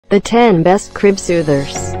The 10 Best Crib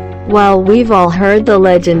Soothers. While we've all heard the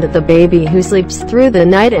legend of the baby who sleeps through the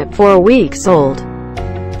night at 4 weeks old,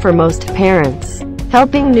 for most parents,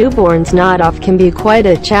 helping newborns nod off can be quite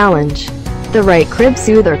a challenge. The right crib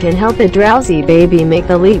soother can help a drowsy baby make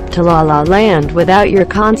the leap to La La Land without your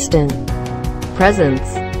constant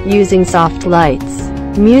presence. Using soft lights,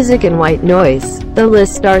 music and white noise, the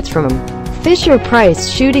list starts from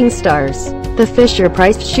Fisher-Price Shooting Stars. The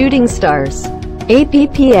Fisher-Price Shooting Stars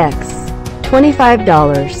APPX,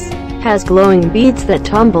 $25, has glowing beads that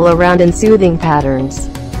tumble around in soothing patterns,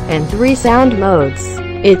 and 3 sound modes.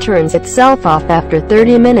 It turns itself off after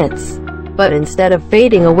 30 minutes, but instead of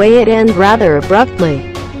fading away it ends rather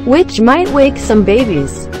abruptly, which might wake some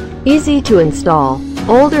babies. Easy to install.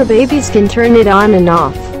 Older babies can turn it on and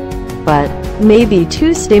off, but may be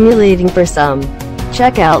too stimulating for some.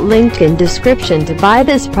 Check out link in description to buy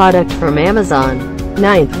this product from Amazon.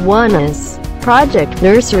 9th one is Project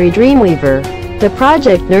Nursery Dreamweaver. The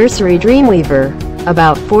Project Nursery Dreamweaver,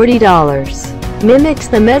 about $40, mimics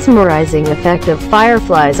the mesmerizing effect of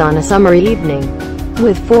fireflies on a summer evening.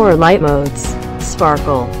 With 4 light modes: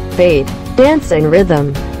 sparkle, fade, dance and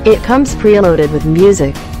rhythm. It comes preloaded with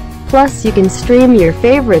music. Plus you can stream your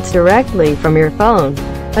favorites directly from your phone.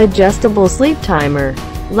 Adjustable sleep timer.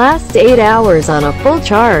 Lasts 8 hours on a full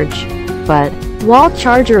charge, but wall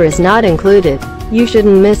charger is not included. You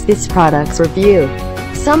shouldn't miss this product's review.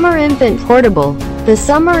 Summer Infant Portable. The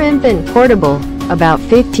Summer Infant Portable, about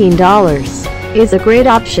 $15, is a great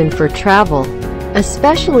option for travel,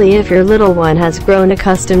 especially if your little one has grown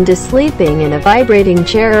accustomed to sleeping in a vibrating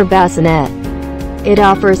chair or bassinet. It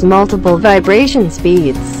offers multiple vibration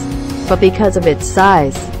speeds, but because of its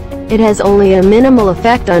size, it has only a minimal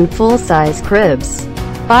effect on full-size cribs.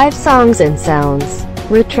 5 songs and sounds.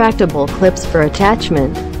 Retractable clips for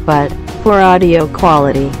attachment, but for audio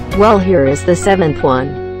quality, well, here is the 7th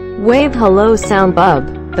one. Wave Hello Sound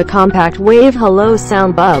Bub. The Compact Wave Hello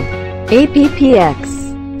Sound Bub, APPX,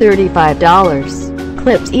 $35.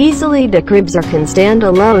 Clips easily to cribs or can stand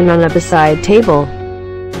alone on a beside table,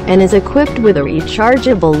 and is equipped with a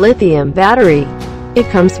rechargeable lithium battery.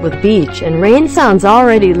 It comes with beach and rain sounds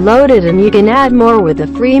already loaded, and you can add more with the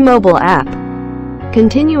free mobile app.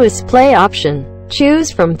 Continuous play option.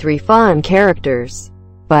 Choose from 3 fun characters,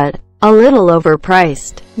 but a little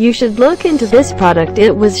overpriced. You should look into this product.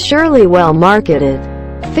 It was surely well marketed.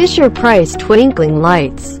 Fisher-Price Twinkling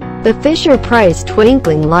Lights. The Fisher-Price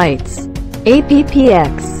Twinkling Lights,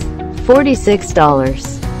 APPX,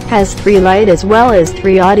 $46, has 3 light as well as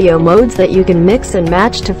 3 audio modes that you can mix and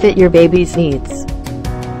match to fit your baby's needs.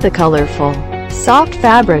 The colorful, soft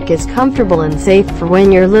fabric is comfortable and safe for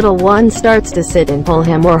when your little one starts to sit and pull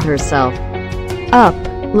him or herself up.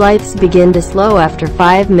 Lights begin to slow after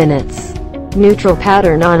 5 minutes. Neutral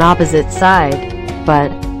pattern on opposite side, but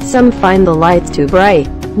some find the lights too bright.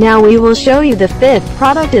 Now we will show you the 5th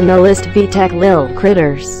product in the list, VTech Lil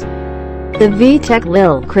Critters. The VTech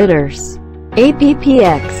Lil Critters,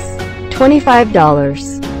 APPX,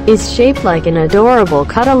 $25, is shaped like an adorable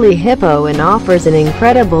cuddly hippo and offers an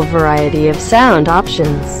incredible variety of sound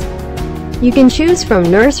options. You can choose from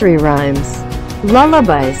nursery rhymes,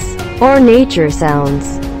 lullabies, or nature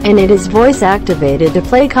sounds, and it is voice activated to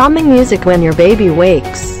play calming music when your baby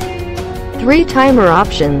wakes. 3 timer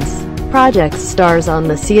options. Project stars on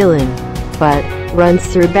the ceiling, but runs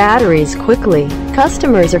through batteries quickly.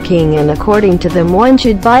 Customers are keying in according to them. One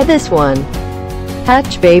should buy this one.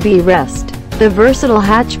 Hatch Baby Rest. The versatile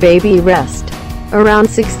Hatch Baby Rest, around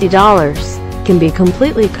 $60, can be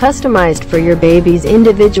completely customized for your baby's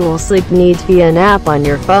individual sleep needs via an app on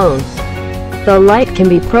your phone. The light can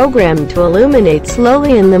be programmed to illuminate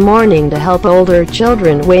slowly in the morning to help older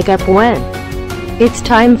children wake up when it's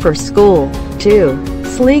time for school. 2.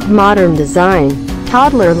 Sleek modern design.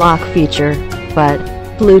 Toddler lock feature, but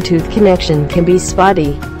Bluetooth connection can be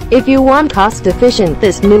spotty. If you want cost-efficient,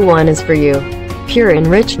 this new one is for you. Pure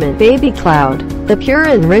Enrichment Baby Cloud. The Pure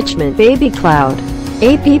Enrichment Baby Cloud,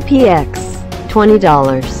 APPX,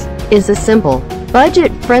 $20, is a simple,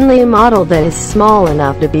 budget-friendly model that is small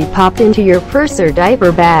enough to be popped into your purse or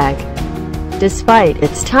diaper bag. Despite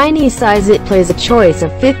its tiny size, it plays a choice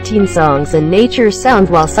of 15 songs and nature sounds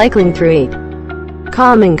while cycling through 8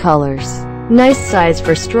 calming colors. Nice size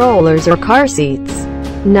for strollers or car seats.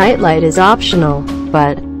 Nightlight is optional,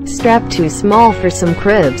 but strap too small for some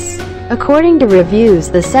cribs. According to reviews,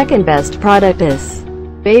 the 2nd best product is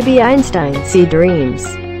Baby Einstein Sea Dreams.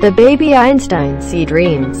 The Baby Einstein Sea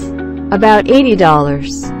Dreams, about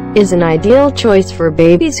 $80, is an ideal choice for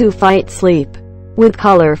babies who fight sleep. With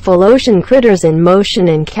colorful ocean critters in motion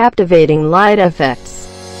and captivating light effects,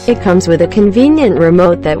 it comes with a convenient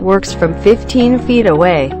remote that works from 15 feet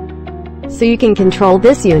away. so you can control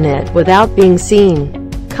this unit without being seen.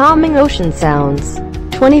 Calming ocean sounds.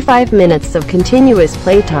 25 minutes of continuous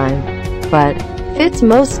playtime. But fits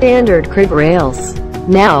most standard crib rails.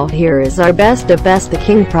 Now here is our best of best, the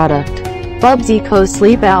king product. Bubs Eco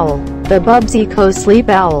Sleep Owl. The Bubs Eco Sleep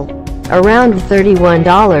Owl, around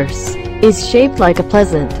 $31, is shaped like a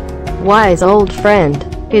pleasant, wise old friend.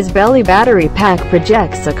 His belly battery pack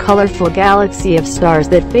projects a colorful galaxy of stars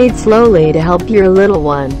that fade slowly to help your little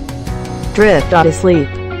one drift off to sleep.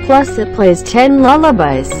 Plus it plays 10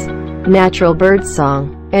 lullabies, natural bird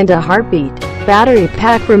song, and a heartbeat. Battery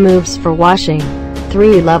pack removes for washing.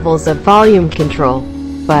 3 levels of volume control.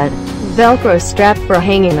 But Velcro strap for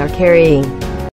hanging or carrying.